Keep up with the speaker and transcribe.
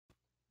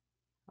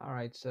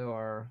Alright, so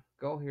our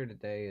goal here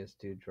today is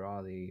to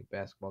draw the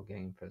basketball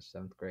game for the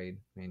 7th grade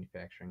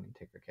manufacturing in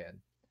Tinkercad.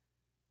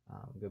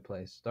 A good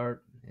place to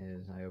start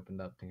is I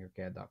opened up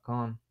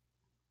Tinkercad.com,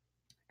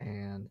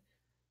 and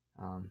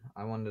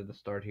I wanted to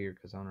start here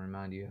because I want to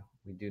remind you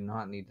we do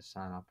not need to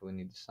sign up, we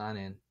need to sign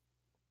in.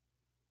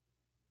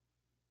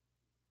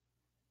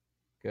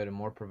 Go to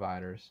more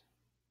providers,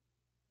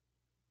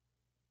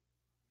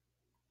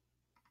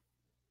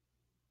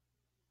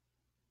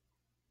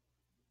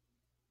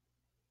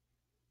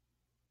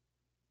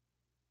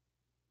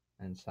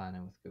 and sign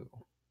in with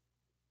Google.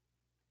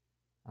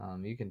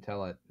 You can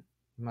tell it,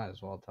 you might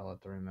as well tell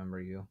it to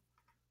remember you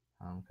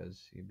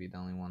because you'd be the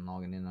only one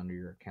logging in under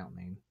your account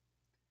name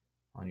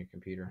on your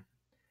computer.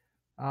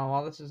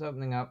 While this is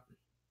opening up,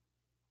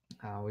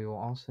 we will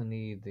also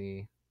need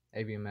the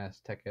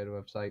ABMS Tech Ed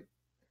website.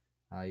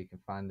 You can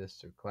find this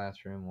through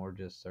Classroom or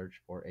just search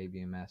for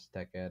ABMS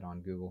Tech Ed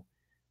on Google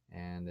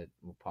and it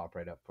will pop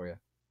right up for you.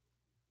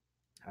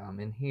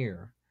 In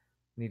here,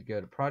 you need to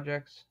go to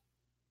Projects.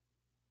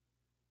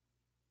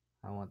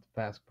 I want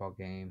the basketball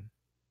game,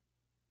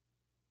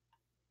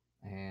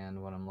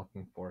 and what I'm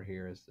looking for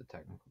here is the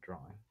technical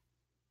drawing.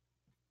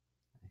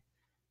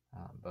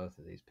 Both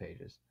of these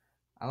pages.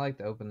 I like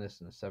to open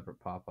this in a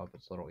separate pop-up.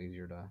 It's a little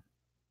easier to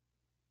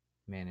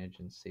manage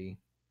and see.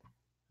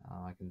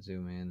 I can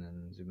zoom in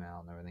and zoom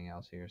out and everything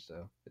else here,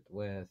 so fit the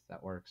width,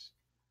 that works.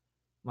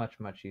 Much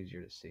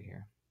easier to see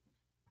here.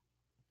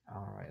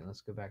 Alright,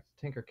 let's go back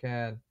to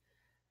Tinkercad.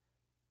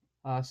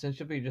 Since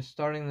you'll be just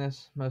starting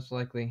this, most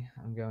likely,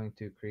 I'm going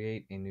to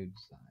create a new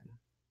design.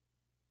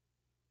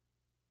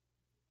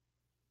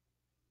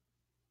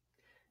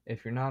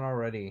 If you're not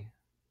already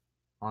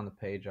on the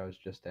page I was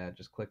just at,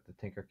 just click the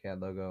Tinkercad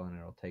logo and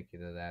it'll take you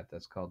to that.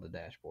 That's called the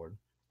dashboard.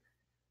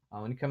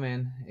 When you come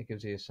in, it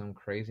gives you some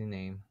crazy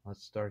name.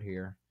 Let's start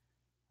here.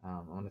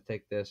 I'm going to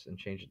take this and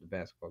change it to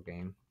basketball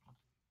game.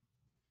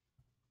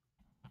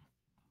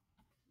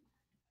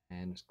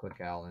 And just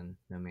click out in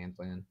no man's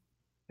land.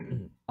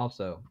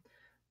 Also,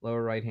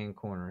 lower right hand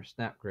corner,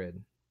 snap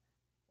grid,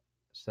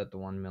 set to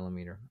 1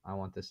 millimeter. I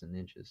want this in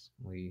inches.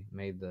 We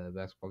made the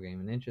basketball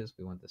game in inches.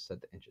 We want this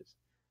set to inches.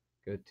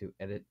 Go to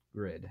edit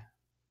grid.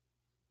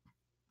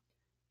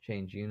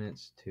 Change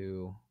units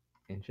to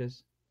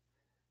inches.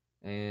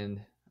 And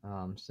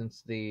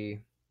since the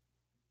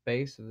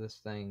base of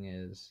this thing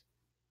is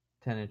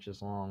 10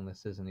 inches long,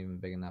 this isn't even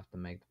big enough to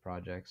make the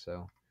project.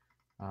 So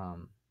I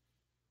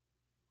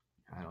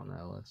don't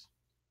know, let's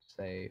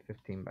say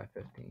 15 by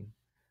 15.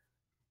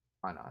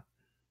 Why not?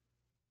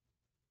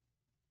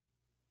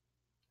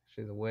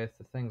 Actually, the width,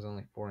 the thing's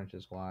only 4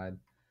 inches wide.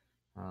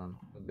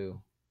 We'll do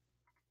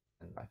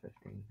 10 by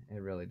 15. It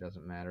really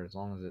doesn't matter. As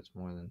long as it's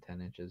more than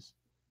 10 inches,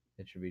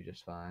 it should be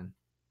just fine.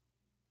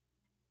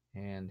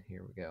 And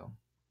here we go.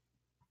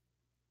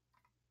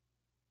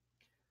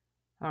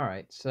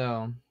 Alright,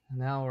 so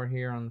now we're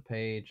here on the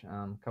page.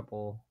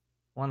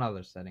 One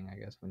other setting I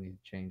guess we need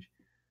to change.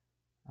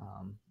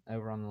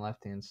 Over on the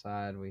left hand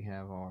side we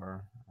have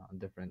our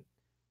different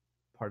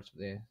parts of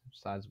the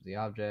sides of the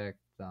object,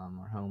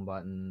 our home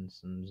button,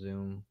 some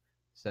zoom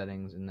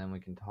settings, and then we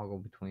can toggle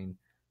between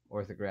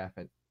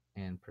orthographic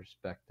and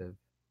perspective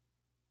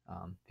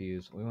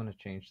views. We want to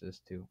change this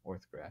to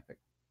orthographic,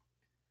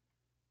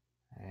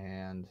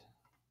 and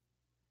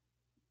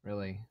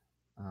really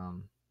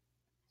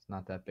it's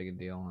not that big a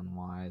deal on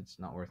why it's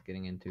not worth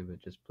getting into,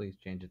 but just please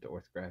change it to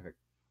orthographic.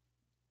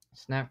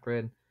 Snap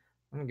grid,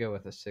 I'm going to go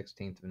with a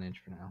 1/16 of an inch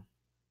for now.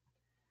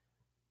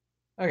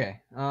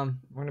 Okay, we're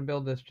going to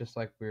build this just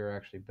like we were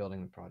actually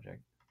building the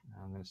project.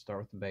 I'm going to start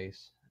with the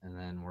base and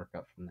then work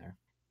up from there.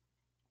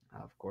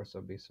 Of course,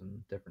 there'll be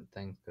some different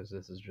things because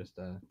this is just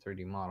a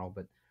 3D model,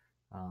 but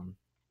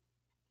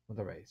with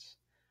a base.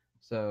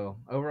 So,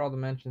 overall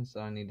dimensions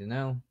that I need to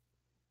know: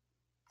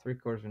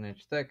 3/4 of an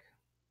inch thick,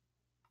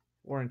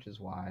 4 inches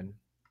wide,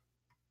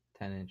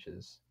 10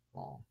 inches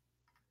long.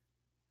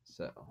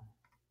 So,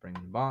 bring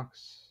in the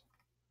box.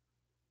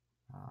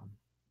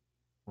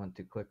 Want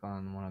to click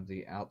on one of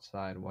the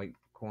outside white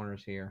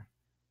corners here,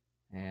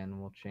 and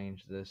we'll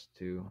change this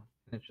to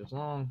inches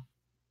long.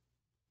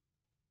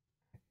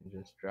 And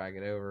just drag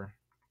it over,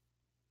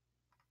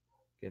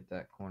 get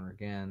that corner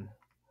again,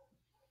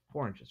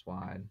 4 inches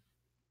wide,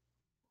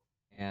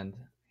 and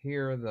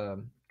here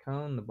the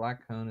cone, the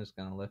black cone, is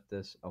going to lift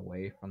this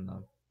away from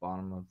the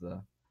bottom of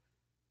the,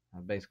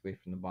 basically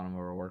from the bottom of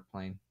our work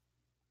plane.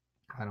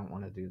 I don't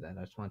want to do that.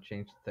 I just want to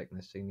change the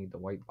thickness, so you need the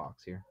white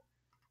box here,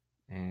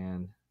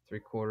 and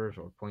 3/4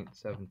 or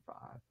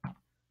 0.75.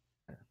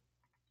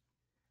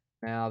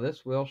 Now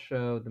this will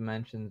show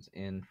dimensions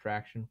in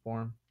fraction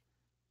form,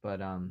 but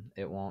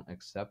it won't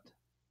accept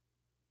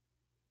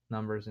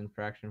numbers in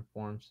fraction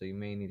form, so you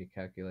may need a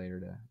calculator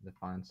to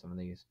define some of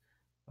these.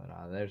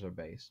 But there's our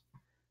base.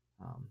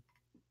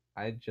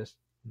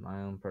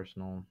 My own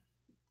personal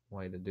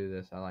way to do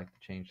this, I like to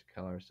change the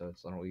color so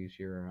it's a little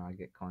easier. I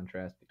get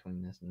contrast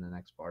between this and the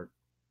next part.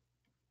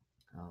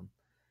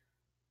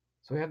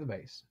 So we have the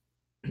base.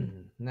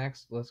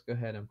 Next, let's go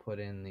ahead and put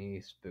in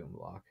the spoon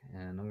block.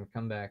 And I'm going to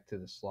come back to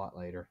the slot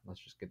later. Let's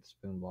just get the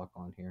spoon block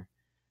on here.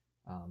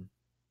 Um,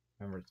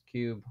 remember, it's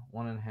cube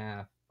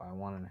 1.5 by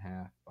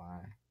 1.5 by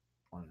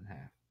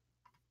 1.5.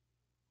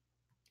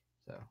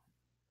 So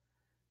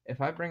if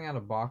I bring out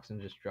a box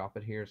and just drop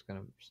it here, it's going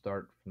to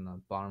start from the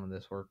bottom of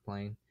this work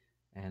plane,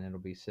 and it'll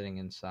be sitting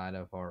inside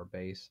of our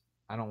base.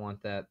 I don't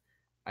want that.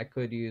 I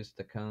could use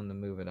the cone to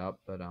move it up,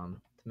 but to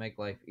make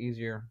life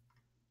easier,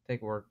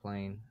 take a work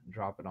plane,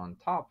 drop it on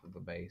top of the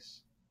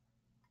base.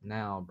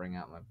 Now I'll bring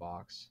out my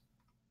box.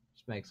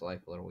 Just makes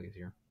life a little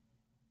easier.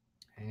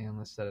 And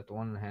let's set it to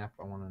 1.5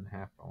 by 1.5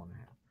 by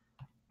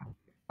 1.5.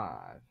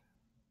 5.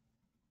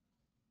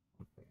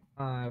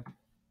 1.5.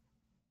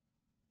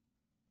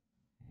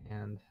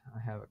 And I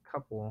have a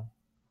couple.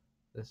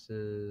 This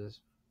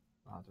is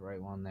not the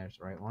right one. There's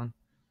the right one.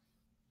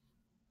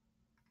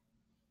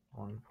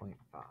 1.5.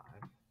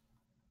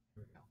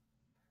 Here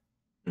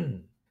we go.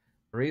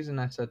 The reason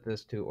I set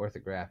this to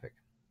orthographic,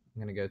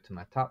 I'm going to go to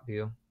my top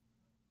view.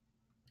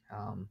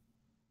 Here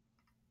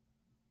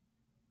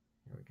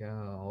we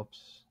go.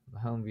 Oops. The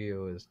home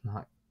view is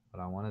not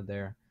what I wanted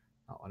there.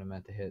 Not what I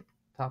meant to hit.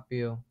 Top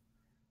view.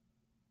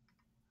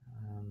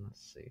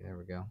 Let's see. There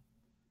we go.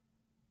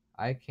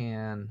 I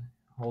can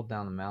hold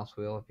down the mouse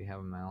wheel if you have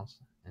a mouse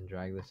and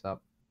drag this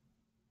up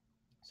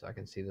so I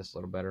can see this a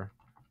little better.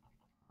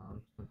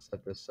 Let's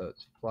set this so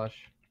it's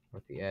flush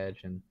with the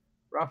edge and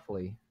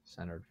roughly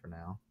centered for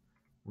now.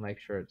 We'll make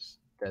sure it's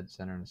dead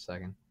center in a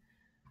second.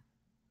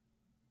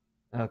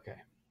 Okay.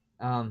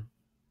 How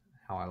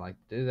I like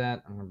to do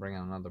that, I'm going to bring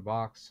out another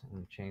box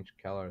and change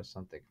color to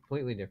something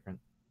completely different.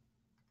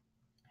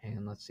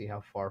 And let's see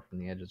how far from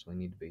the edges we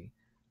need to be.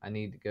 I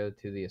need to go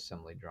to the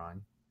assembly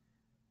drawing.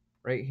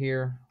 Right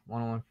here,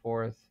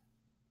 1/1/4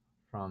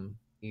 from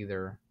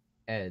either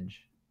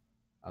edge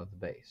of the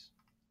base.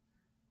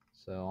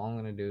 So all I'm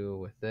going to do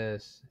with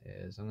this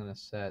is I'm going to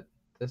set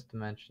this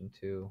dimension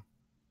to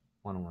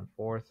 1/1/4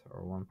 or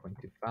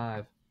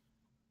 1.25.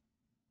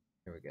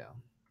 Here we go.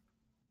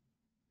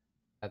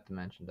 That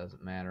dimension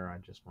doesn't matter. I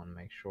just want to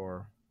make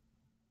sure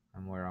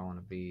I'm where I want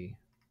to be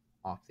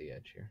off the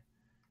edge here.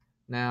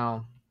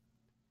 Now,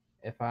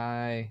 if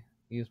I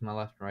use my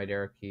left and right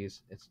arrow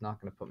keys, it's not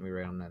going to put me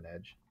right on that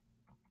edge.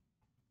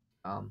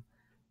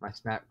 My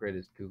snap grid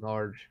is too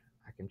large.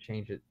 I can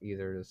change it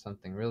either to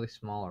something really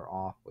small or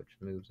off, which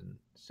moves in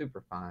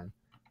super fine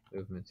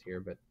movements here,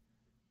 but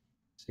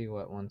see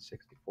what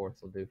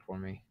 1/64 will do for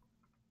me.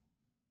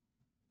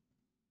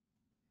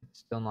 It's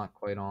still not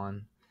quite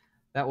on.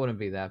 That wouldn't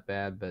be that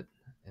bad, but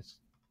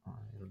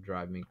it'll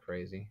drive me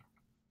crazy.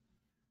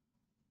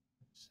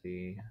 Let's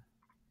see.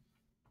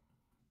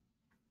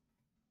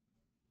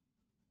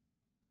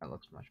 That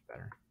looks much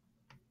better.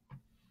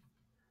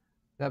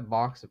 That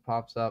box that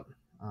pops up,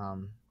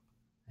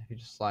 if you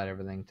just slide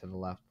everything to the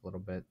left a little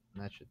bit,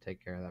 that should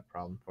take care of that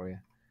problem for you.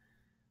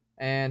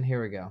 And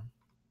here we go.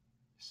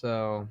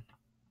 So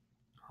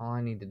all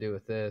I need to do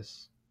with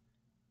this,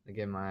 to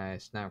get my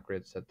snap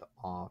grid set to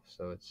off,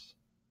 so it's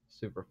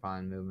super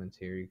fine movements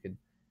here. You could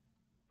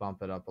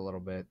bump it up a little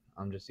bit.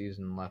 I'm just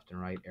using left and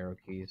right arrow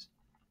keys.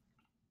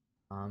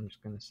 I'm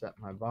just going to set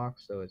my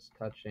box so it's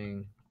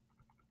touching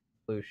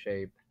blue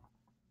shape.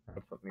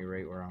 That'll put me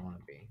right where I want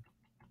to be.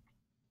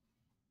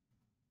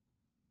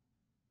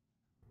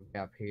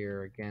 Gap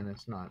here, again,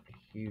 it's not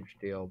a huge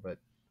deal, but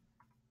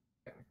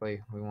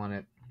technically we want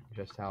it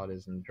just how it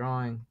is in the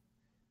drawing.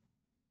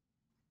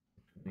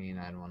 I mean,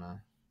 I'd want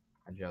to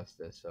adjust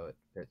this so it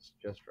fits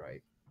just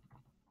right.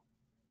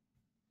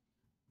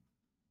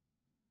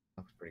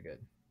 Looks pretty good.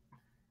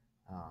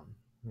 Let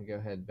me go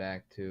ahead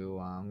back to,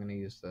 I'm going to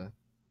use the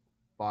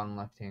bottom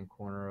left hand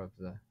corner of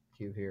the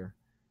cube here.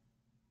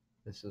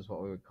 This is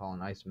what we would call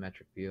an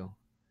isometric view.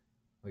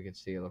 We can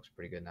see it looks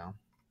pretty good now.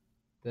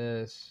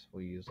 This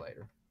we'll use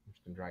later. I'm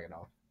just going to drag it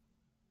off.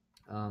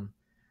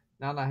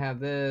 Now that I have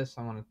this,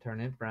 I want to turn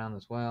it brown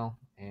as well,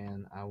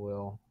 and I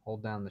will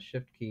hold down the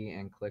shift key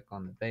and click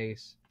on the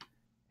base,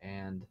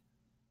 and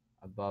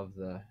above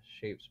the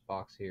shapes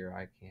box here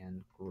I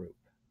can group.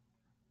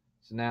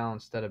 So now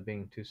instead of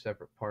being two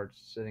separate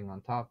parts sitting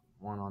on top,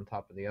 one on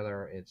top of the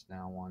other, it's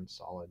now one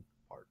solid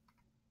part.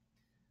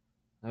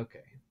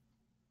 Okay.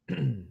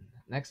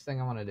 Next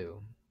thing I want to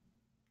do,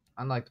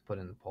 I'd like to put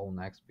in the pole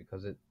next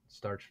because it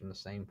starts from the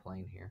same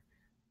plane here.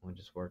 We'll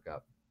just work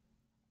up.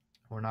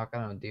 We're not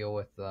going to deal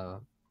with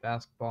the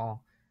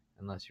basketball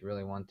unless you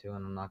really want to,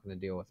 and I'm not going to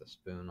deal with a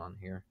spoon on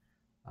here.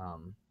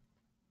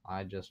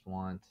 I just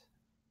want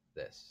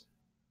this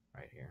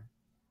right here.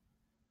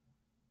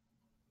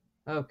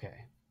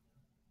 Okay.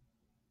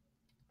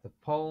 The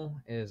pole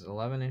is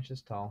 11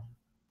 inches tall,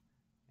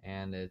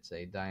 and it's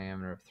a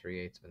diameter of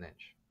 3/8 of an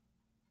inch.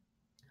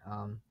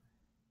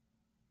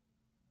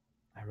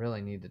 I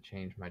really need to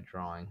change my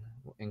drawing.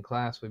 In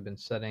class, we've been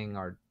setting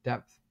our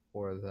depth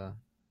for the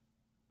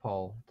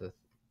pole.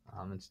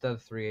 Instead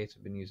of 3/8,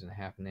 we've been using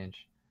 1/2 an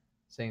inch.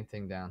 Same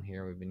thing down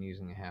here, we've been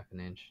using 1/2 an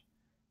inch.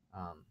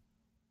 I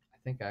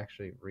think I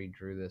actually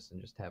redrew this and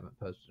just haven't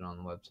posted it on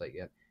the website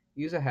yet.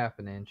 use a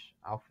 1/2 inch.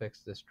 I'll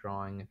fix this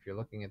drawing. If you're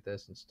looking at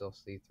this and still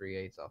see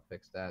 3/8, I'll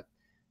fix that.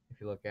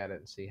 If you look at it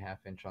and see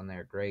 1/2 inch on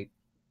there, great.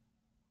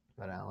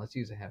 But let's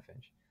use a 1/2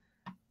 inch.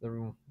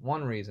 The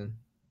one reason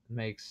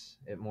makes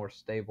it more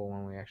stable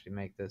when we actually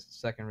make this. The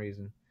second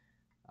reason,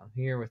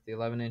 here with the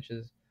 11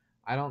 inches,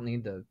 I don't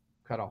need to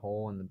cut a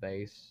hole in the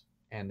base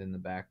and in the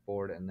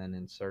backboard and then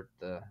insert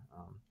the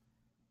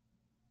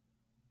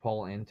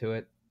pole into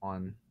it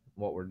on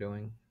what we're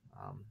doing.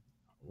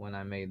 When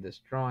I made this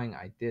drawing,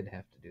 I did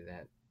have to do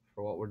that.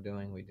 For what we're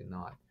doing, we do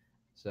not.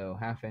 So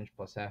 1/2 inch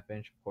plus 1/2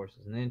 inch, of course,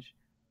 is an inch.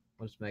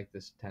 We'll just make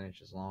this 10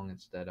 inches long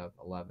instead of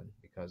 11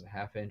 because a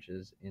 1/2 inch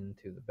is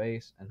into the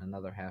base and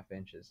another 1/2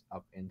 inch is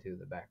up into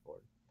the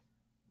backboard,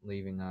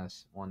 leaving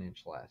us 1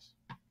 inch less.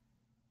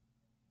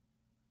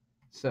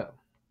 So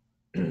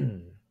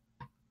I'm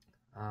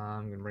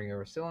going to bring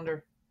over a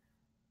cylinder,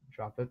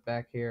 drop it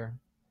back here.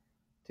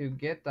 To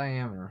get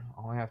diameter,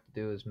 all I have to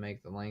do is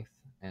make the length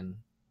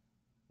and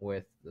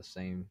width the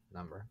same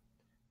number.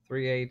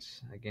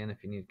 3/8, again,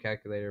 if you need a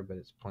calculator, but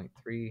it's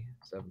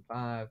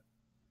 0.375.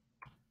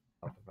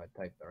 Help if I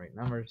type the right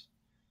numbers.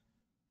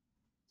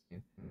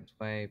 Same thing this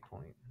way,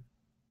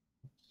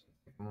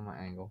 I'm on my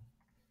angle.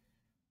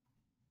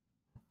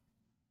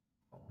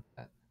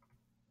 That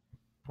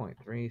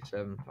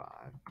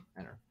 0.375.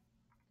 Enter.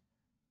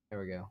 There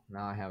we go.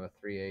 Now I have a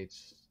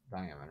 3/8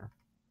 diameter.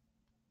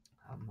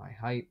 My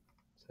height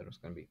said it was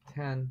going to be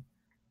 10.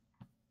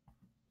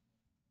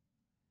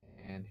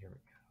 And here we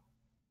go.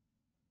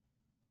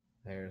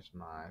 There's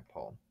my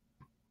pole.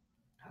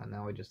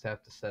 Now we just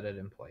have to set it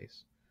in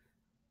place.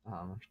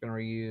 I'm just going to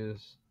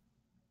reuse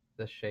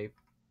this shape.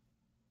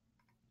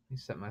 Let me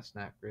set my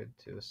snap grid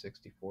to a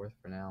 64th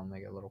for now and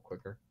make it a little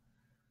quicker.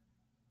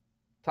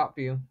 Top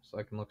view, so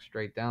I can look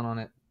straight down on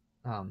it.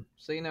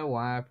 So you know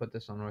why I put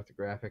this on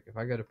orthographic. If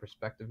I go to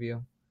perspective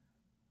view,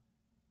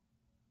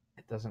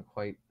 it doesn't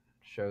quite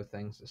show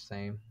things the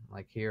same.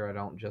 Like here, I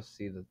don't just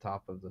see the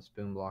top of the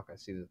spoon block, I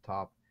see the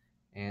top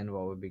and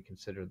what would be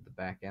considered the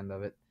back end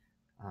of it.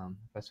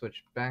 If I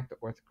switch back to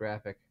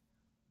orthographic,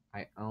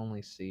 I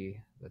only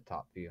see the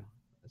top view.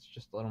 It's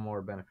just a little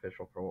more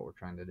beneficial for what we're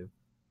trying to do.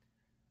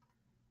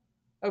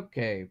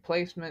 Okay,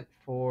 placement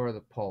for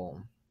the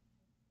pole.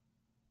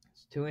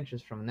 It's 2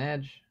 inches from an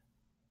edge,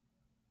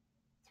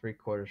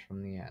 3/4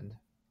 from the end.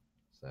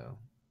 So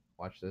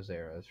watch those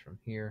arrows. From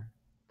here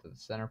to the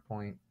center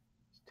point,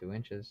 it's 2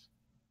 inches.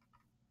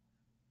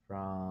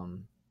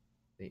 From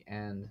the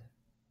end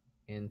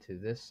into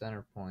this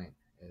center point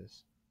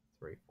is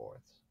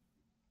 3/4.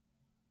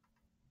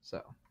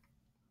 So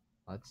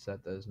let's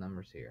set those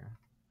numbers here.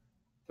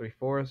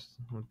 3/4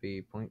 would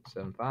be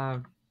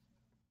 0.75.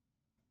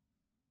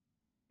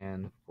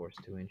 And of course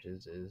 2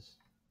 inches is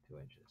 2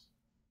 inches.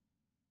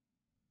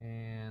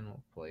 And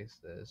we'll place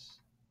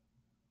this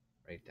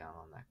right down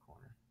on that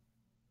corner.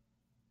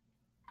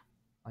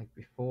 Like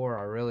before,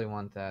 I really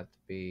want that to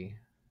be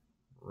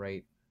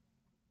right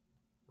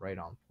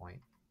on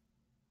point.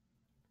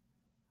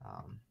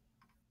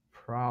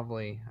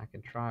 Probably I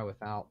can try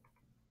without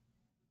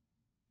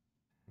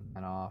taking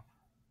that off.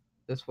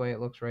 This way it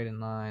looks right in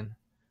line.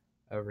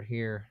 Over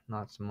here,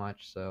 not so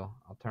much, so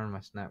I'll turn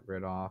my snap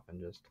grid off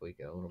and just tweak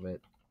it a little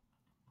bit.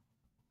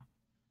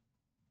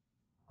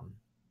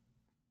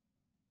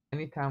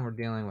 Anytime we're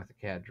dealing with a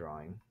CAD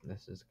drawing,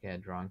 this is a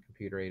CAD drawing,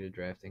 computer-aided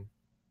drafting,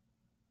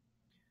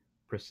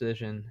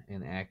 precision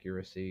and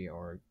accuracy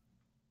are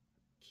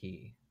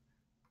key.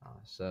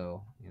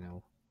 So,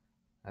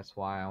 that's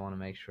why I want to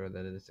make sure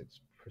that it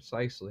is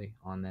precisely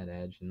on that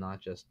edge and not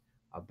just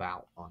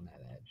about on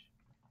that edge.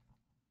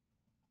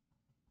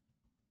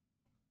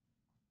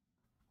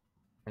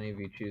 If any of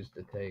you choose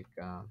to take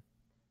any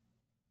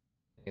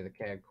of the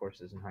CAD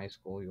courses in high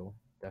school, you'll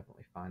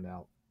definitely find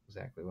out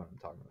exactly what I'm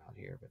talking about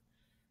here. But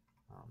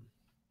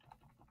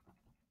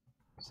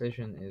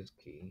precision is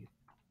key.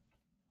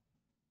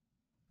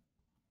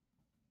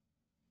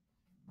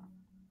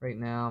 Right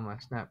now, my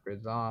snap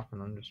grid's off,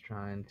 and I'm just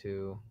trying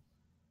to.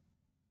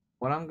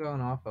 What I'm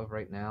going off of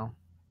right now,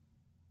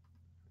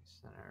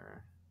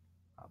 center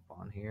up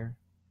on here.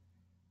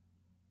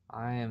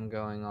 I am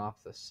going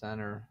off the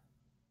center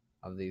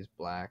of these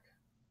black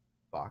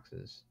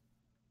boxes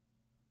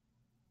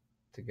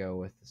to go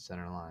with the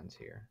center lines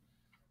here.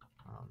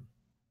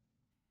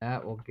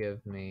 That will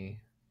give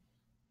me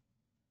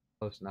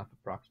close enough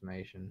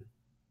approximation,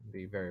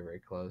 be very, very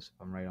close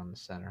if I'm right on the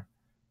center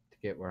to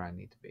get where I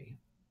need to be.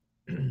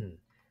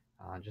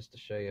 Just to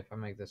show you, if I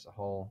make this a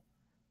hole,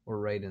 we're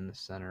right in the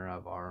center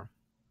of our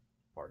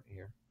part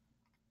here.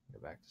 Go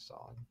back to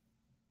solid.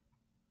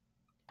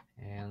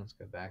 And let's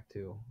go back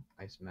to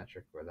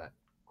isometric for that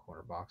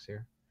corner box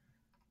here.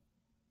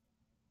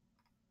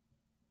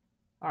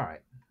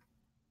 Alright,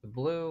 the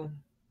blue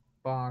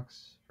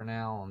box, for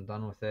now, I'm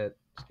done with it.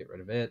 Just get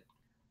rid of it.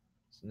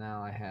 So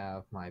now I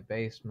have my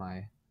base,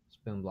 my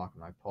spoon block,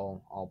 and my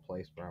pole all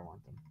placed where I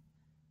want them.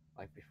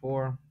 Like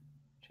before,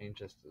 change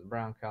this to the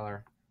brown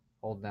color,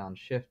 hold down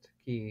Shift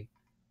key,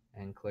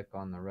 and click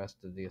on the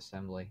rest of the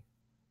assembly,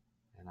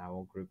 and I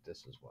will group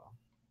this as well.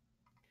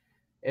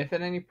 If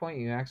at any point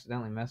you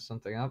accidentally mess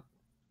something up,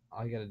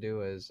 all you got to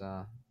do is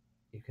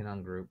you can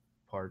ungroup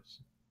parts,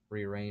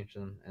 rearrange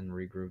them, and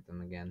regroup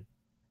them again.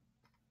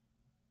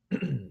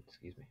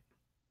 Excuse me.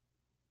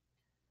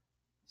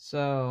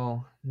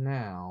 So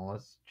now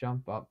let's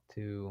jump up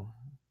to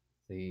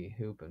the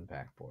hoop and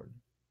backboard.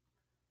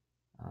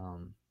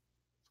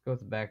 Let's go with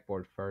the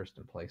backboard first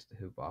and place the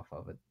hoop off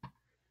of it.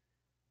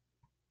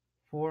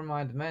 For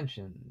my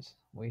dimensions,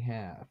 we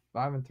have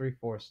 5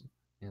 3/4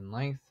 in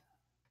length,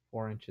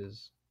 4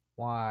 inches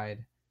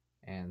wide,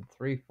 and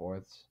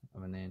 3/4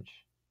 of an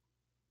inch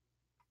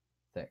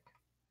thick.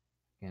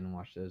 Again,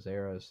 watch those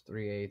arrows.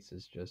 3/8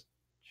 is just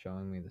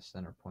showing me the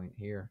center point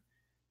here.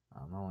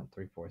 I want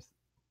 3/4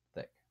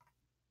 thick.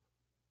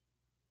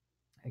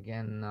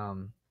 Again,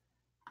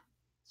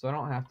 so I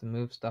don't have to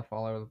move stuff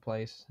all over the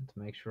place to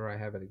make sure I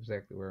have it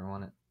exactly where I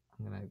want it.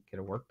 I'm going to get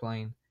a work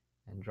plane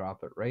and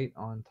drop it right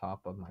on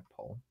top of my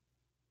pole.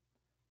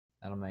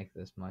 That'll make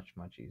this much,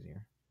 much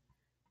easier.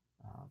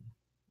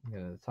 Go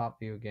to the top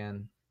view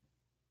again,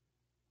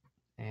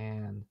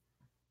 and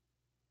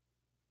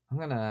I'm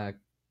going to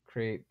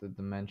create the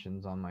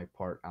dimensions on my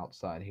part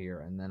outside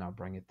here, and then I'll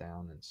bring it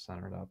down and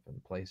center it up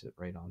and place it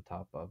right on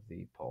top of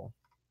the pole.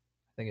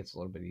 I think it's a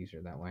little bit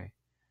easier that way.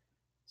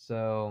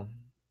 So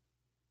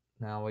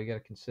now what you got to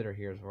consider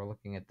here is we're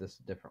looking at this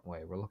a different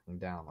way. We're looking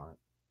down on it.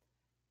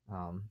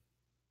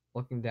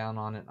 Looking down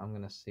on it, I'm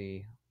going to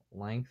see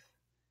length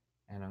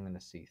and I'm going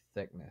to see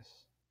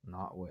thickness,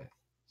 not width.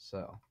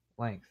 So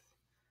length,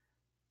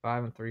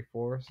 5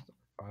 3/4,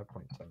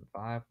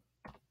 5.75.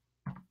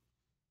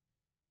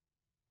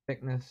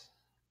 Thickness,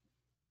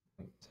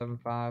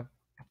 0.75.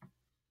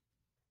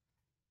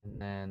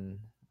 And then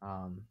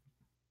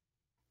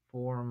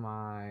for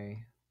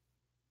my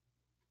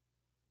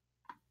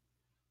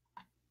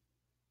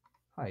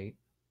height,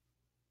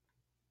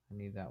 I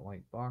need that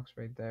white box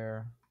right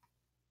there.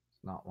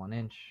 It's not 1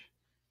 inch,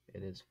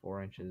 it is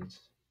 4 inches.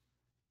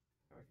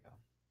 There we go.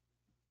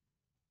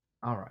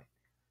 All right,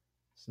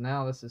 so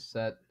now this is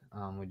set.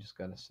 We just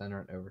got to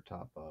center it over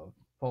top of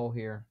the pole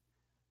here.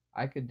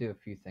 I could do a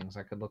few things.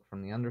 I could look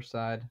from the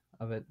underside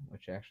of it,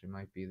 which actually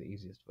might be the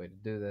easiest way to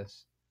do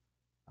this,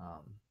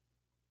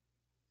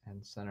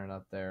 and center it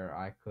up there.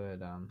 I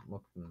could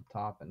look from the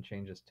top and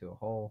change this to a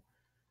hole.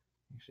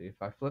 Actually,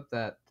 if I flip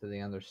that to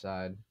the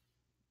underside,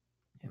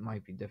 it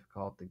might be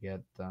difficult to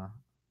get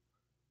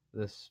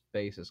this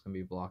space is going to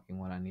be blocking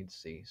what I need to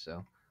see.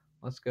 So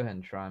let's go ahead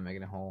and try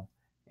making a hole,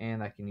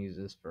 and I can use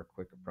this for a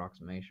quick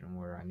approximation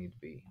where I need to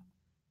be.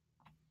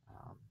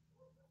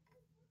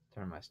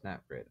 Turn my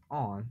snap grid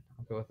on.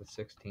 I'll go with a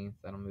 16th.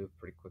 That'll move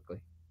pretty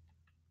quickly.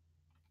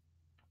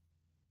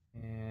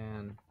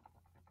 And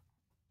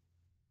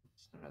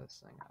center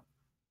this thing up.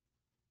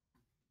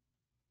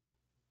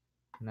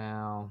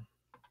 Now,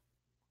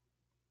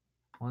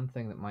 one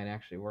thing that might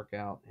actually work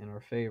out in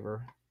our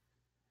favor,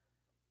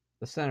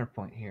 the center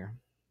point here.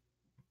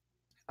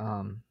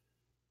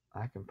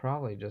 I can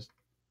probably just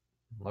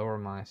lower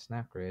my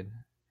snap grid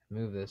and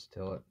move this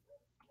till it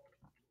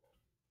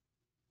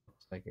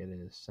looks like it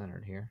is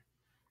centered here.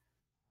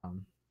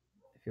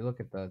 If you look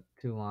at the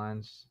two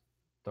lines,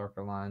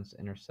 darker lines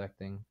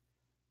intersecting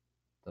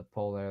the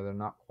pole there, they're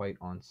not quite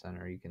on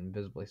center. You can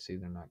visibly see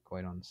they're not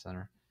quite on the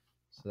center.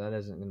 So that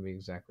isn't going to be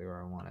exactly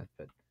where I want it,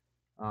 but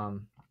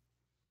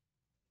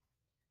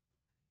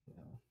you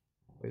know,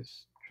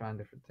 always trying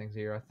different things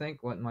here. I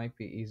think what might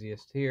be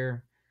easiest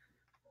here,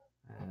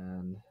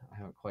 and I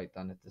haven't quite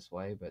done it this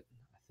way, but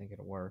I think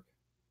it'll work.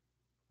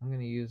 I'm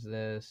going to use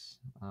this.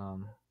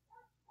 I'm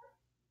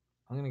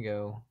going to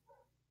go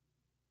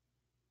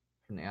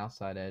from the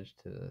outside edge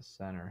to the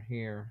center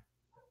here,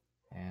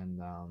 and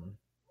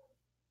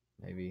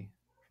maybe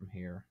from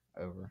here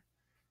over.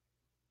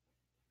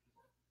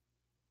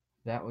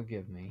 That would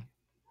give me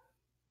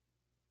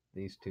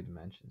these two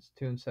dimensions,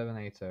 2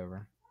 7/8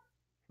 over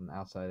from the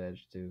outside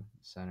edge to the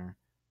center,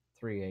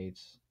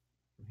 3/8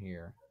 from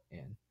here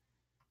in.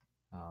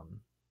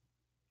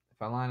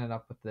 If I line it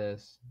up with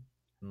this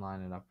and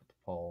line it up with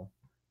the pole,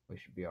 we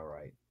should be all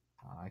right.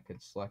 I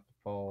could select the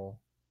pole.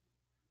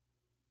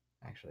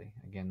 Actually,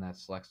 again, that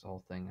selects the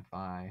whole thing. If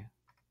I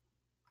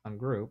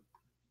ungroup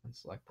and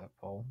select that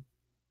pole,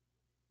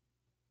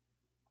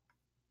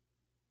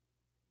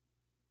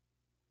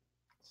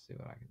 let's see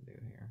what I can do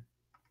here.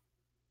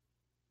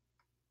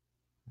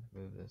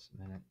 Move this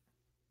a minute.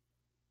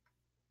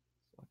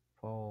 Select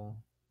the pole.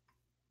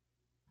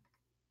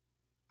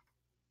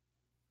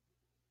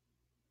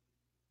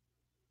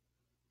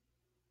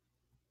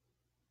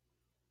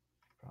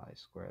 Probably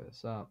square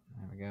this up.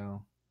 There we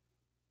go.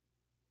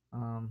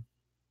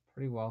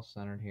 Pretty well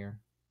centered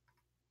here.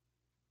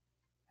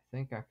 I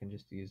think I can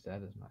just use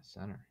that as my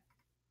center.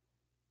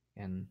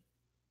 And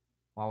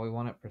while we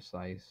want it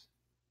precise,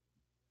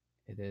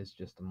 it is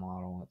just a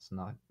model. It's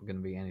not going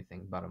to be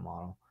anything but a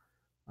model.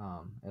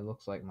 It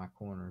looks like my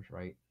corner's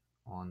right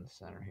on the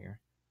center here.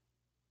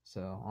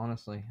 So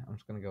honestly, I'm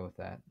just going to go with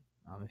that.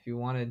 If you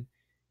wanted,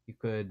 you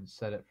could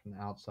set it from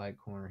the outside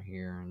corner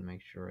here and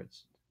make sure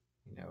it's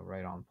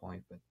right on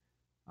point. But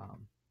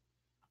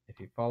if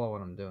you follow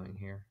what I'm doing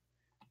here,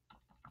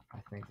 I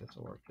think this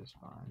will work just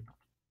fine.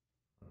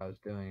 What I was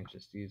doing is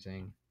just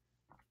using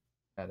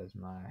that as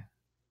my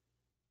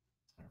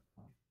center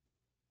point.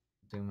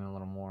 Zoom in a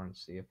little more and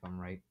see if I'm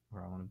right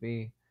where I want to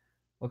be.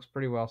 Looks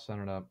pretty well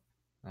centered up.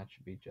 That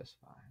should be just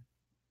fine.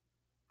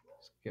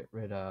 Let's get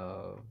rid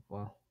of,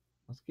 well,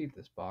 let's keep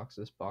this box.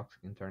 This box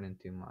can turn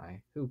into my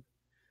hoop.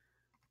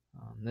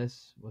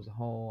 This was a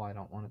hole. I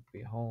don't want it to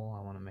be a hole.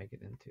 I want to make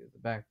it into the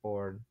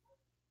backboard.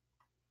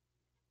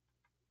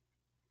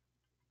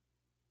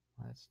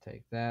 Let's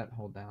take that,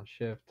 hold down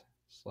shift,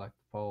 select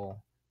the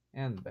pole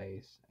and the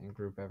base, and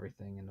group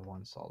everything into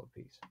one solid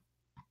piece.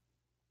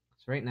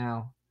 So right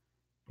now,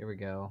 here we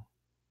go.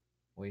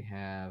 We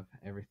have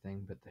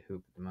everything but the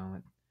hoop at the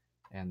moment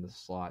and the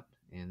slot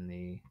in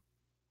the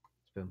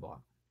spin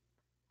block.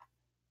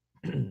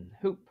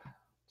 Hoop.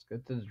 Let's go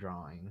to the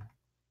drawing.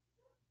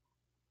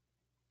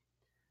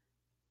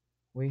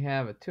 We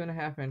have a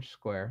 2.5 inch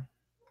square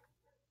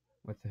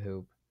with the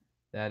hoop.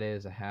 That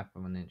is a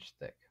 1/2 inch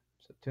thick.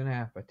 So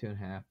 2.5 by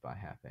 2.5 by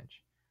 1/2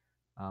 inch.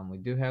 We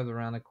do have the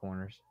rounded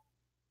corners.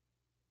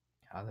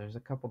 There's a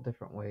couple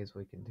different ways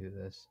we can do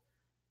this.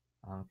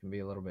 It can be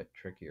a little bit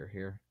trickier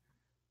here.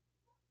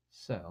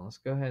 So let's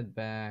go ahead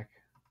back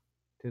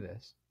to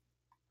this.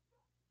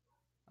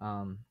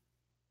 All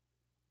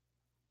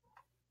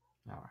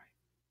right.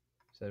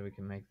 So we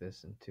can make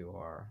this into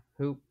our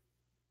hoop.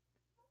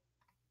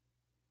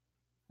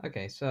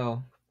 Okay,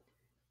 so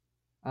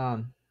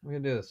we're gonna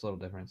do this a little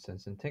different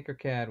since in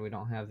Tinkercad we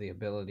don't have the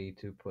ability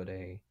to put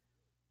a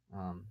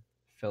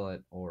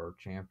fillet or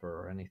chamfer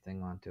or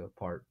anything onto a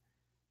part.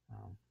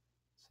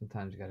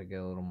 Sometimes you got to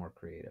get a little more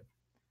creative.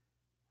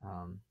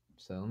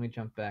 So let me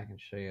jump back and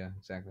show you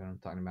exactly what I'm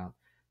talking about.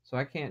 So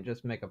I can't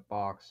just make a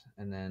box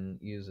and then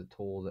use a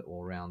tool that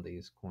will round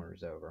these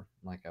corners over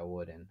like I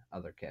would in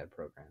other CAD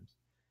programs.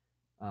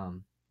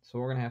 So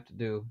what we're going to have to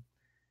do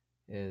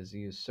is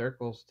use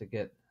circles to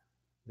get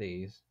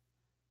these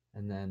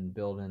and then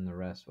build in the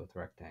rest with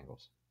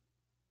rectangles.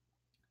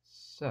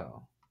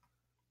 So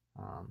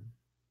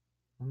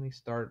let me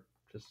start,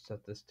 just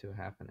set this to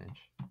 1/2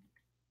 inch.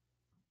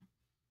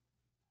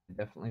 I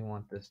definitely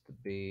want this to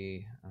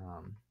be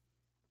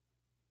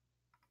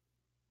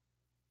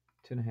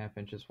 2.5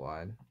 inches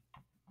wide.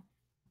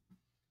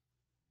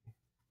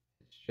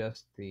 It's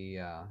just the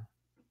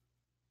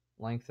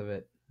length of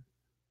it,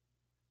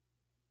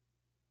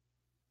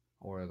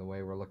 or the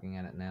way we're looking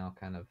at it now,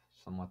 kind of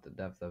somewhat the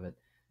depth of it,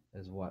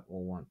 is what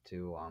we'll want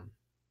to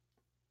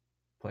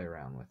play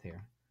around with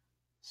here.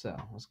 So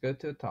let's go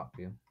to a top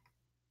view.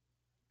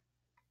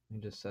 Let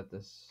me just set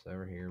this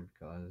over here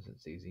because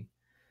it's easy.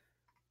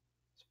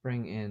 Let's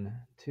bring in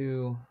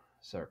 2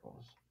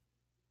 circles.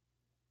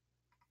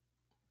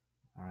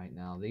 All right,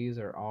 now these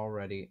are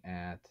already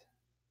at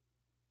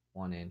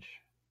 1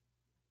 inch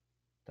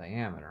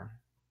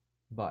diameter,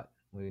 but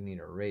we need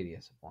a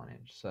radius of 1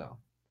 inch. So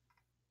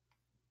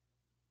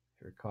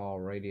if you recall,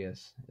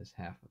 radius is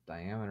half of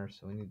diameter,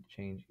 so we need to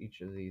change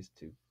each of these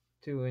to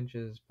 2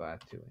 inches by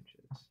 2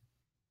 inches.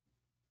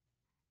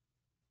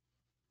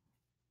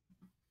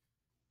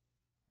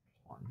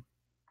 One.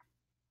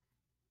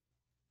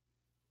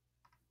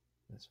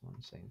 This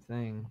one, same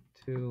thing,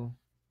 2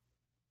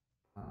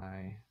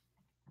 by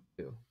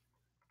 2.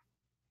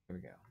 Here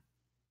we go.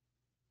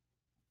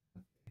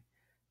 Okay.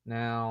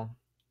 Now,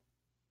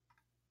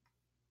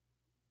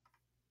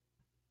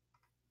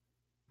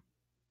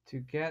 to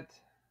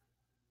get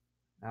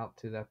out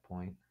to that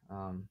point,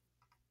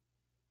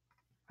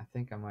 I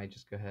think I might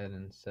just go ahead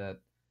and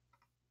set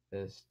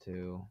this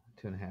to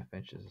 2.5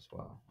 inches as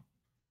well.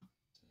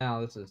 So now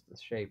this is the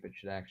shape it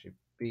should actually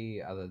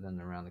be, other than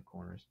the rounded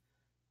corners.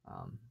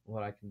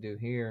 What I can do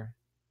here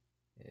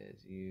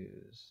is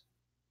use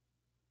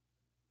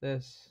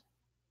this,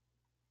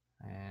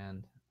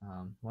 and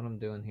what I'm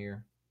doing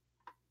here,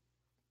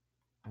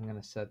 I'm going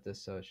to set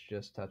this so it's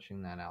just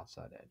touching that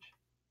outside edge,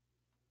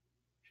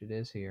 which it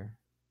is here.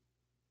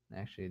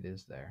 Actually, it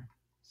is there.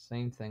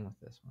 Same thing with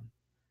this one.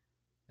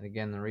 And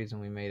again, the reason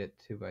we made it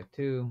 2 by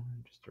 2,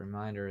 just a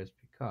reminder, is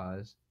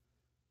because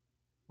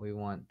we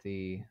want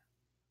the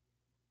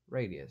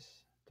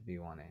radius to be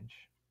 1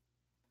 inch.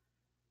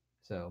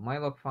 So it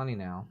might look funny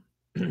now,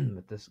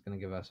 but this is going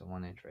to give us a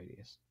 1 inch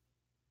radius.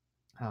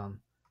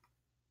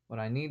 What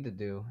I need to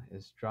do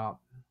is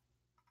drop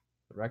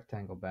the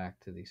rectangle back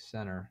to the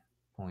center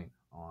point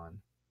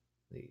on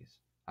these.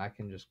 I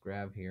can just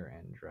grab here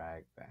and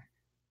drag back.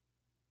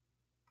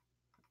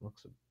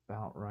 Looks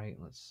about right.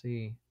 Let's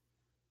see.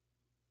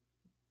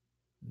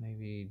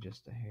 Maybe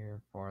just a hair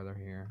farther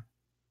here.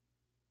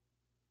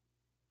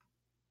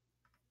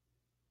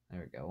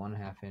 There we go.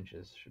 1.5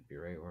 inches should be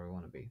right where we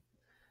want to be.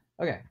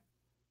 Okay.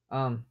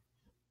 Let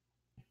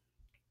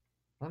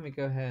me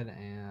go ahead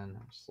and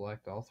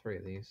select all 3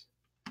 of these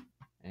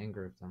and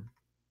group them.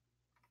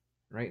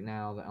 Right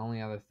now, the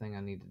only other thing I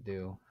need to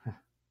do,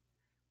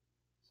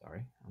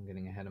 sorry, I'm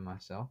getting ahead of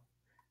myself.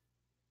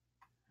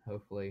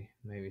 Hopefully,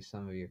 maybe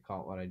some of you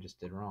caught what I just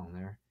did wrong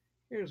there.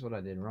 Here's what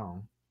I did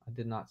wrong. I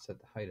did not set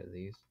the height of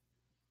these.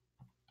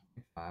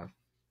 5.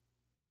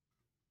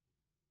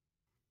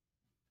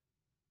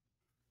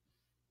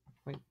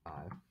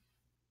 0.5.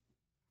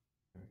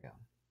 There we go.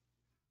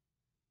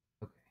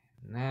 Okay,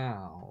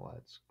 now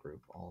let's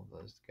group all of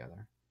those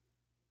together.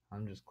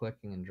 I'm just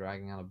clicking and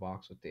dragging out a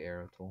box with the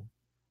arrow tool.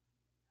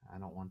 I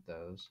don't want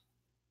those.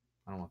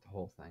 I don't want the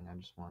whole thing. I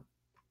just want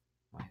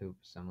my hoop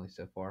assembly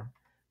so far.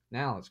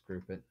 Now let's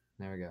group it.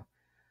 There we go.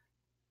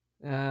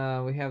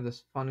 We have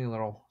this funny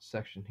little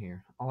section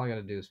here. All I got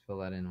to do is fill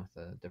that in with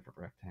a different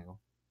rectangle,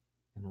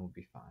 and we'll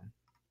be fine.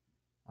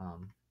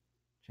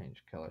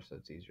 Change color so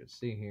it's easier to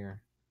see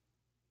here.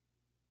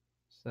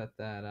 Set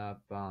that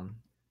up. To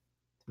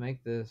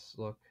make this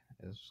look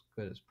as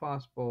good as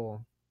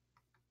possible,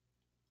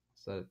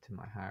 set it to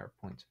my higher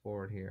points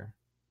forward here,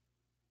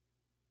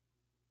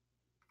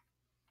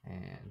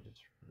 and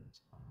just run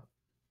this up.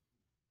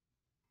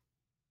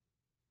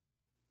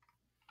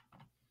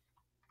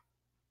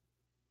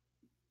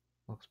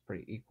 Looks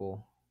pretty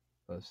equal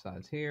both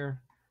sides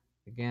here.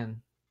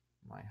 Again,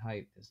 my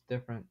height is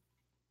different.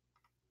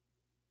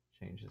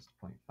 Change this to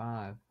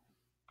 0.5,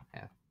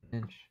 half an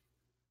inch,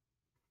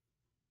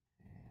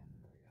 and there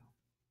we go.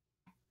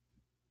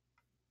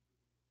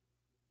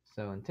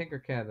 So in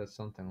Tinkercad, that's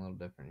something a little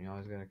different. You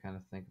always got to kind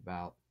of think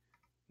about,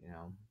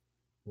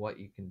 what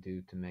you can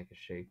do to make a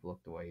shape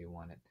look the way you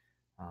want it.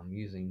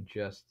 Using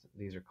just,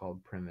 these are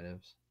called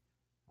primitives,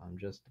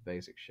 just the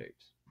basic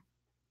shapes.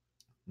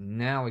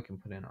 Now we can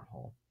put in our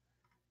hole.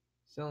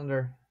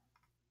 Cylinder,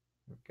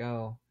 there we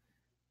go.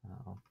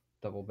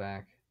 Double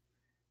back.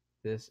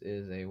 This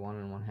is a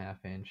 1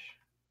 1/2 inch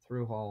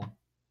through hole.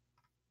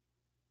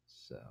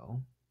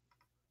 So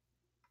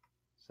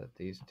set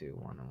these to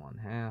 1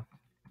 1/2.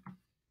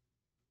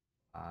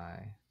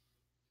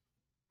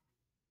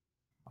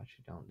 Watch,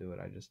 you don't do it.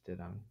 I just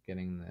did. I'm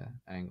getting the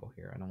angle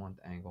here. I don't want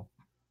the angle.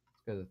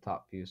 Let's go to the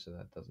top view so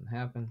that doesn't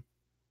happen.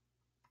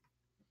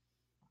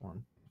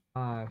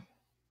 1.5,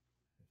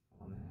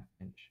 1 1/2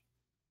 inch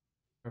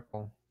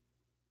circle,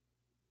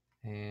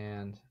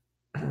 and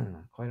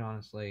quite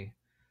honestly,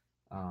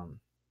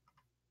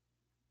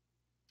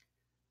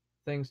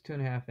 thing's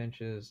 2.5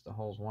 inches. The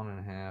hole's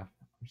 1.5. I'm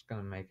just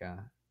gonna make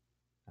a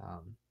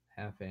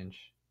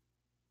half-inch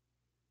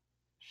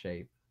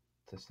shape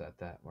to set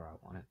that where I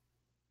want it.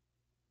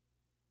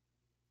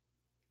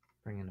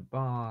 Bring in a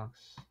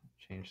box,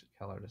 change the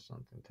color to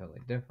something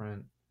totally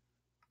different.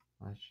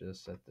 Let's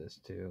just set this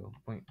to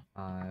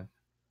 0.5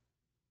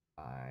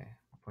 by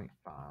 0.5.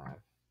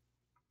 There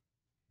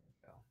we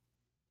go.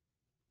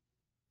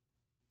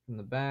 From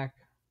the back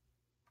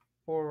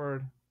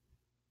forward,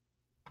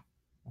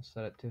 I'll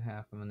set it to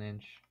 1/2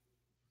 inch.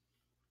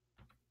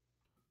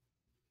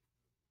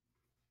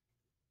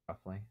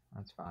 Roughly,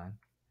 that's fine.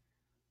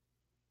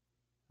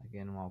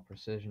 Again, while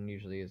precision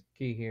usually is the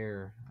key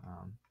here,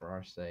 for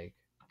our sake,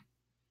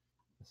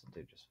 this will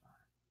do just fine.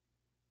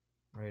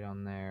 Right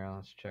on there.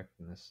 Let's check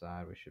from this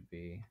side. We should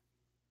be,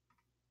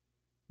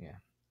 yeah,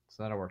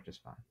 so that'll work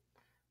just fine.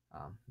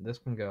 This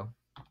can go.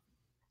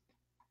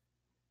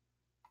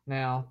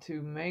 Now,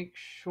 to make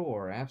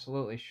sure,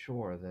 absolutely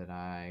sure, that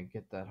I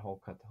get that hole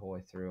cut the whole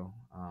way through,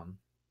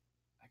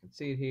 I can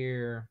see it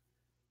here.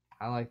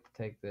 I like to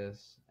take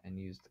this and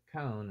use the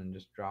cone and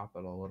just drop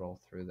it a little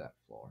through that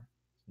floor.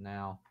 So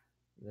now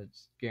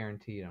it's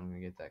guaranteed I'm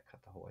going to get that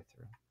cut the whole way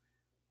through.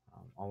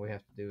 All we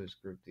have to do is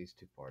group these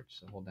two parts.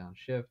 So hold down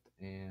Shift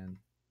and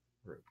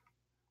group.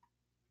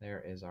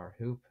 There is our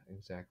hoop,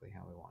 exactly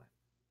how we want it.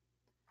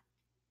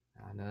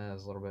 Now, I know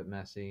that's a little bit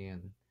messy,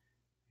 and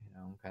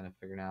I'm kind of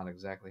figuring out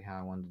exactly how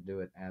I wanted to do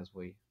it as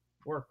we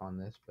work on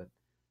this, but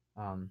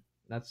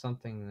that's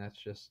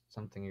just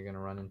something you're going to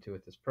run into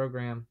with this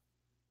program.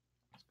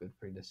 It's good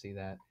for you to see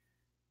that.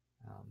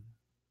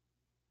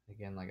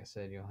 Again, like I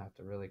said, you'll have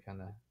to really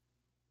kind of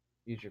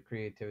use your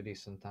creativity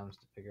sometimes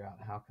to figure out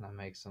how can I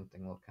make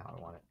something look how I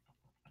want it.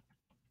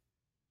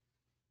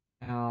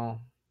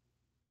 Now,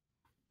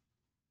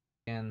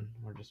 again,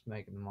 we're just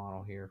making the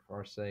model here for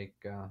our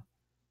sake.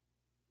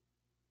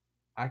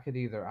 I could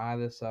either eye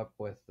this up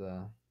with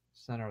the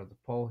center of the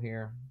pole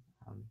here.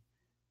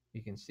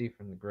 You can see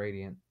from the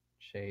gradient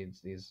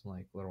shades these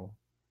like little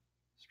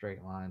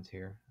straight lines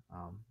here,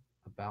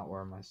 about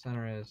where my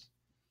center is,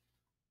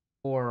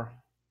 or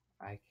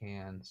I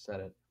can set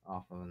it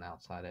off of an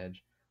outside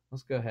edge.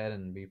 Let's go ahead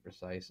and be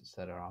precise and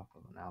set it off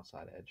of an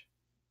outside edge.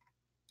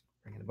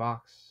 Bring in the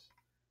box,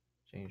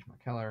 change my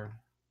color,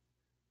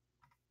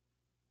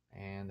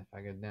 and if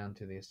I go down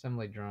to the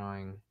assembly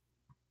drawing,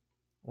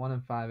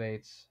 1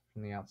 5/8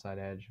 from the outside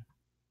edge.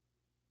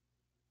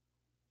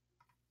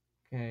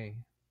 Okay,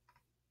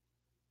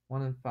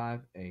 1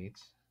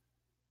 5/8.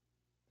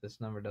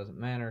 This number doesn't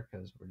matter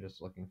because we're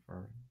just looking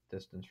for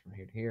distance from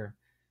here to here.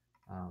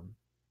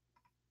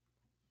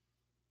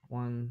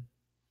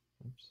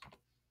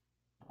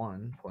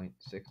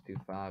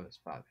 1.625 is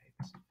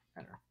 5/8.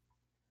 Enter.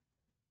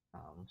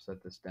 We'll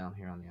set this down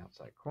here on the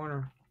outside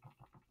corner.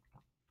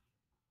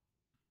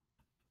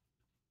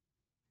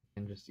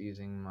 And just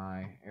using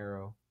my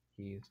arrow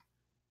keys,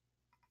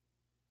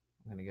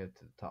 I'm going to go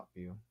to the top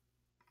view.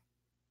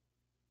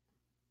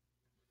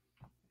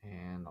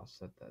 And I'll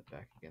set that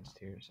back against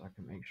here so I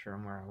can make sure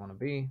I'm where I want to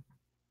be.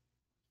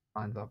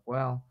 Lines up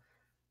well,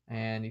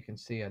 and you can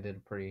see I did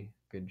a pretty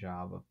good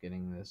job of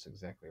getting this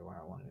exactly where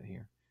I wanted it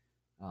here.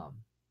 Um,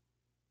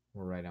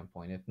 we're right on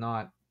point. If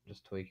not,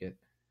 just tweak it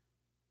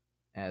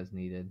as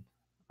needed.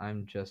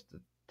 I'm just the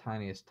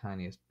tiniest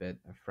bit,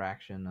 a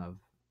fraction of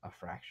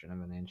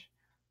an inch.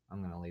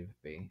 I'm gonna leave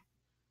it be.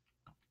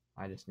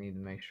 I just need to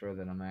make sure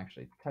that I'm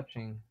actually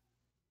touching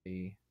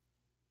the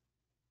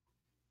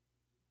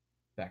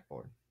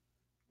backboard.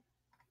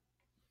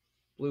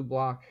 Blue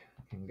block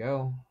can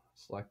go.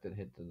 Select it,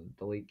 hit the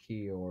delete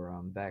key or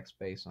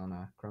backspace on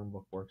a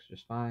Chromebook works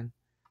just fine.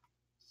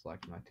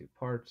 Select my two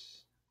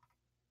parts,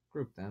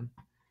 group them,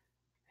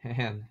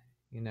 and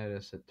you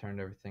notice it turned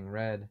everything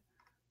red.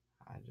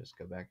 I just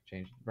go back and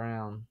change it to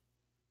brown,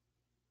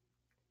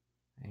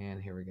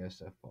 and here we go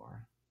so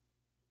far.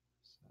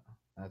 So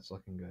that's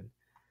looking good.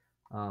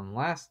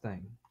 Last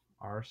thing,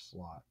 our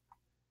slot.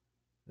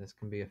 This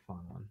can be a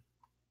fun one.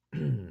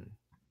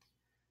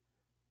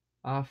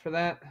 For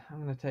that,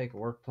 I'm going to take a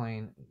work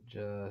plane,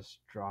 just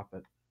drop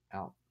it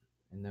out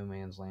in no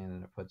man's land,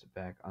 and it puts it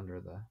back under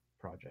the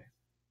project.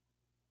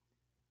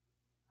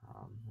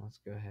 Let's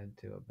go ahead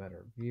to a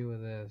better view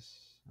of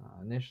this.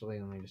 Initially,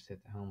 let me just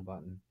hit the home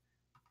button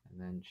and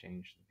then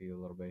change the view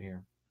a little bit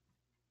here.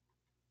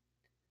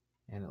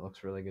 And it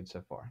looks really good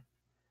so far.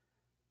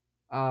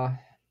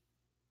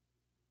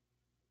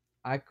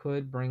 I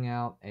could bring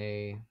out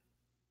a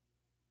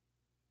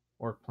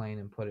work plane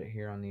and put it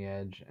here on the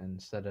edge and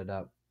set it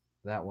up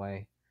that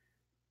way.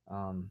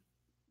 I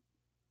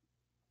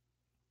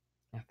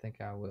think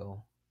I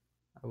will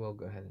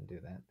go ahead and do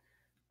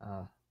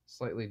that.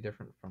 Slightly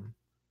different from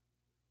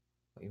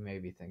what you may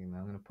be thinking.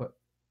 I'm going to put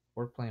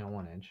work plane on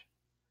one edge.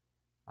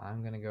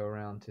 I'm going to go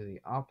around to the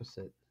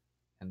opposite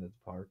end of the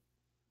part.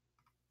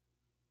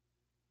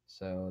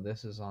 So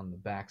this is on the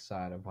back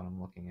side of what I'm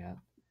looking at.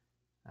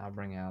 I'll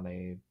bring out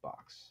a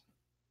box.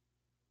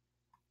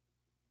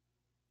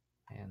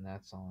 And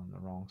that's on the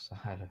wrong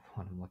side of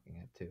what I'm looking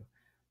at too.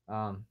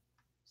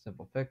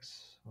 Simple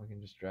fix. We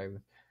can just drag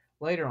this.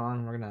 Later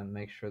on, we're going to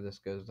make sure this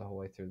goes the whole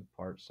way through the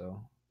part. So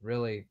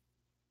really,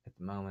 at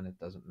the moment, it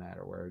doesn't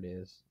matter where it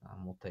is.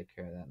 We'll take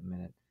care of that in a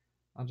minute.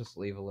 I'll just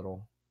leave a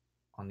little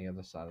on the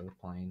other side of the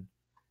plane.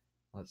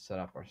 Let's set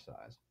up our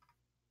size.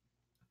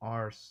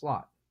 Our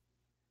slot.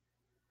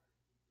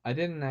 I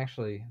didn't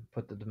actually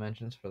put the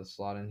dimensions for the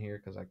slot in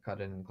here because I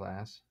cut it in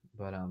class,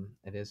 but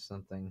it is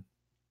something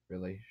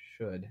really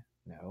should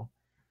know.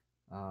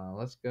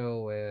 Let's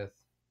go with,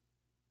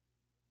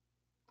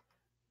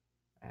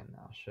 and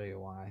I'll show you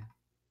why.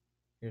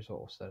 Here's what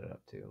we'll set it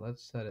up to.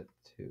 Let's set it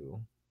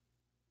to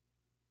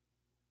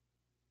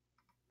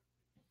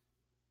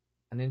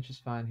an inch is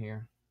fine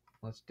here.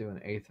 Let's do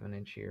 1/8 of an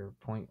inch here,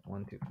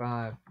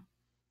 0.125.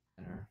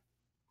 Enter.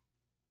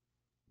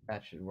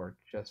 That should work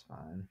just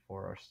fine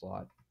for our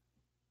slot.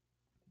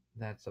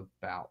 That's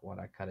about what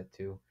I cut it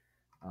to.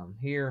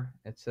 Here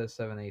it says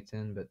 7/8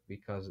 in, but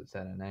because it's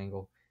at an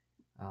angle,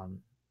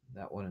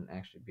 that wouldn't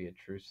actually be a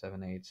true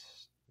 7/8.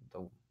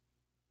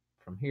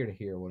 From here to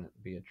here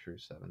wouldn't be a true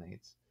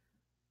 7/8.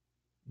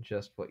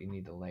 Just what you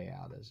need to lay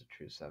out as a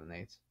true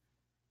 7/8.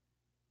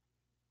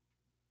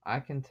 I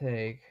can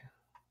take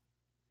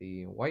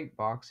the white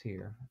box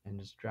here and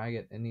just drag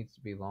it. It needs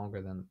to be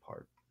longer than the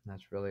part.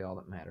 That's really all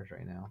that matters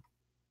right now.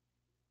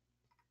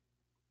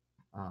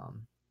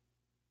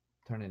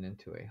 Turn it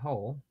into a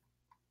hole.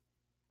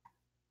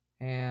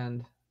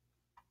 And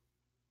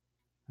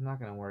I'm not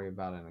going to worry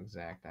about an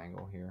exact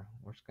angle here.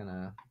 We're just going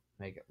to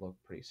make it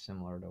look pretty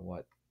similar to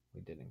what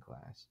we did in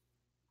class.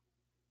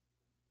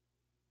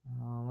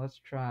 Let's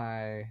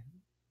try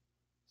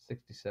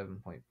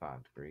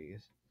 67.5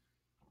 degrees.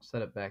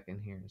 Set it back in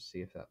here and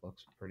see if that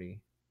looks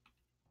pretty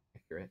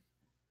accurate.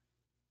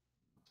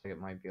 Looks like it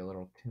might be a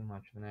little too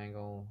much of an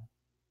angle.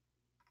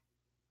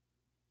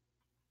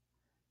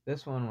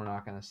 This one we're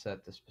not going to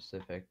set the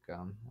specific.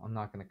 I'm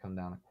not going to come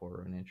down 1/4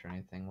 of an inch or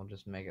anything. We'll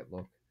just make it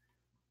look,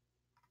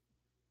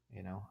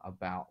 you know,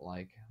 about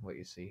like what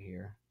you see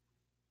here,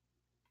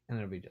 and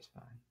it'll be just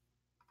fine.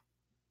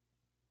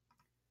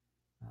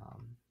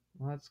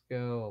 Let's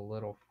go a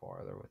little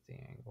farther with the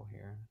angle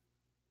here.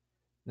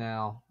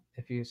 Now,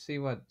 if you see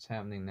what's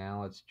happening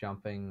now, it's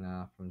jumping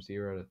from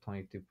 0 to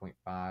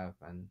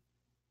 22.5 and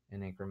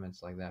in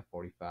increments like that,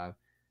 45.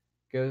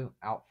 Go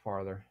out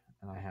farther,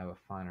 and I have a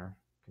finer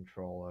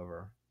control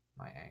over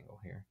my angle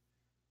here.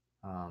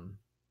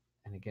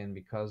 And again,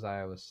 because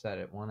I was set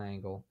at one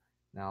angle,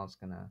 now it's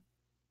gonna,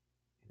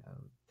 you know,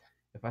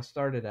 if I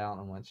started out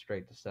and went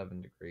straight to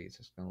 7 degrees,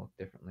 it's gonna look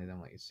differently than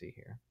what you see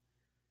here.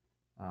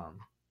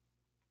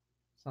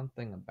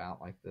 Something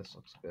about like this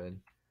looks good.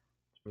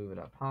 Let's move it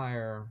up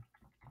higher,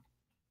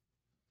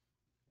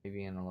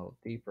 maybe in a little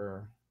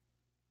deeper.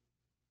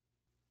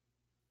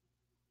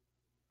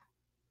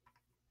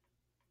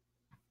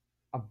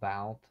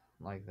 About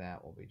like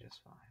that will be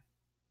just fine.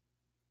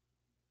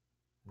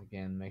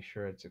 Again, make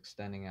sure it's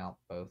extending out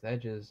both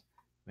edges.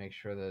 Make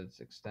sure that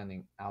it's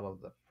extending out of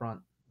the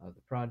front of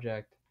the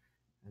project.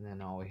 And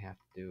then all we have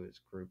to do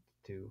is group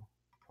the two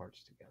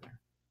parts together.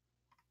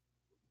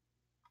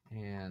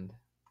 And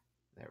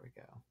There we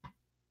go.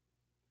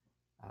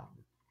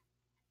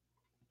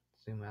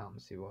 Zoom out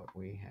and see what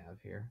we have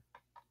here.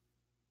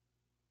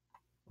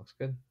 Looks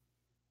good.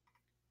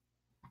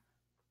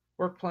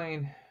 Work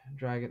plane,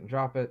 drag it and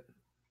drop it,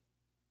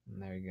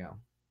 and there you go.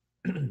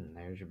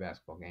 There's your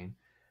basketball game.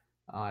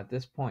 At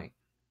this point,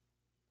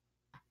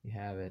 you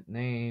have it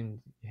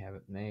named, you have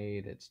it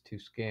made, it's to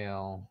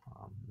scale.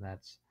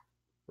 That's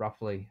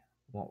roughly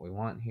what we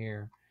want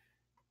here.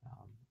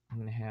 I'm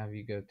going to have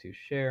you go to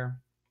share,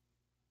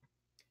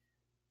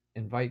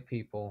 invite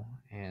people,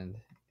 and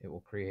it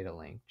will create a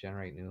link.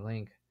 Generate new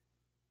link.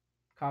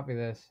 Copy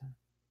this,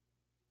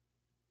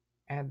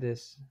 add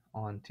this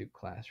onto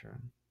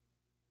Classroom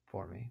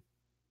for me.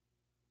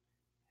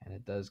 And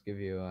it does give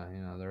you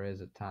there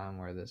is a time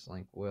where this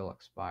link will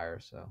expire.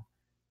 So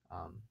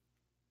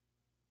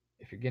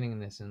if you're getting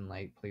this in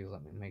late, please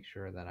let me make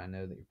sure that I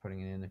know that you're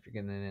putting it in. If you're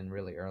getting it in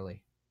really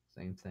early,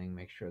 same thing,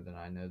 make sure that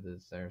I know that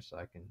it's there so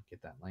I can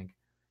get that link.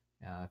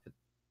 If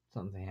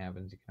something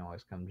happens, you can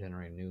always come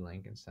generate a new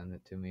link and send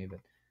it to me. But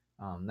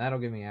that'll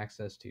give me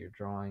access to your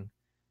drawing,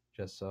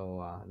 just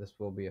so this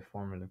will be a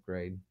formative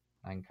grade.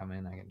 I can come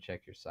in, I can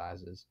check your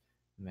sizes,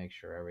 and make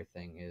sure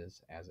everything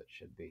is as it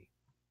should be.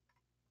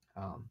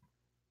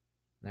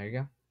 There you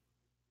go.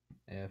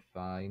 If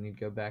you need to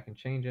go back and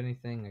change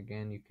anything,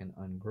 again, you can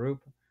ungroup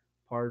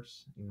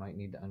parts. You might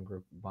need to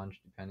ungroup a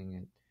bunch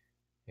depending.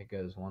 It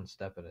goes one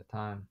step at a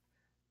time,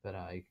 but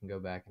you can go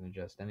back and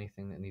adjust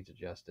anything that needs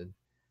adjusted,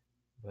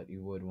 but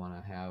you would want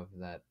to have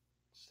that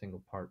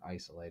single part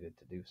isolated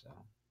to do so.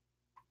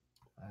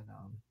 But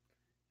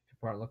if your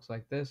part looks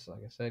like this,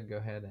 like I said, go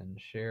ahead and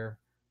share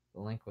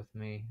the link with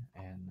me,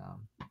 and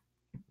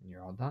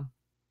you're all done.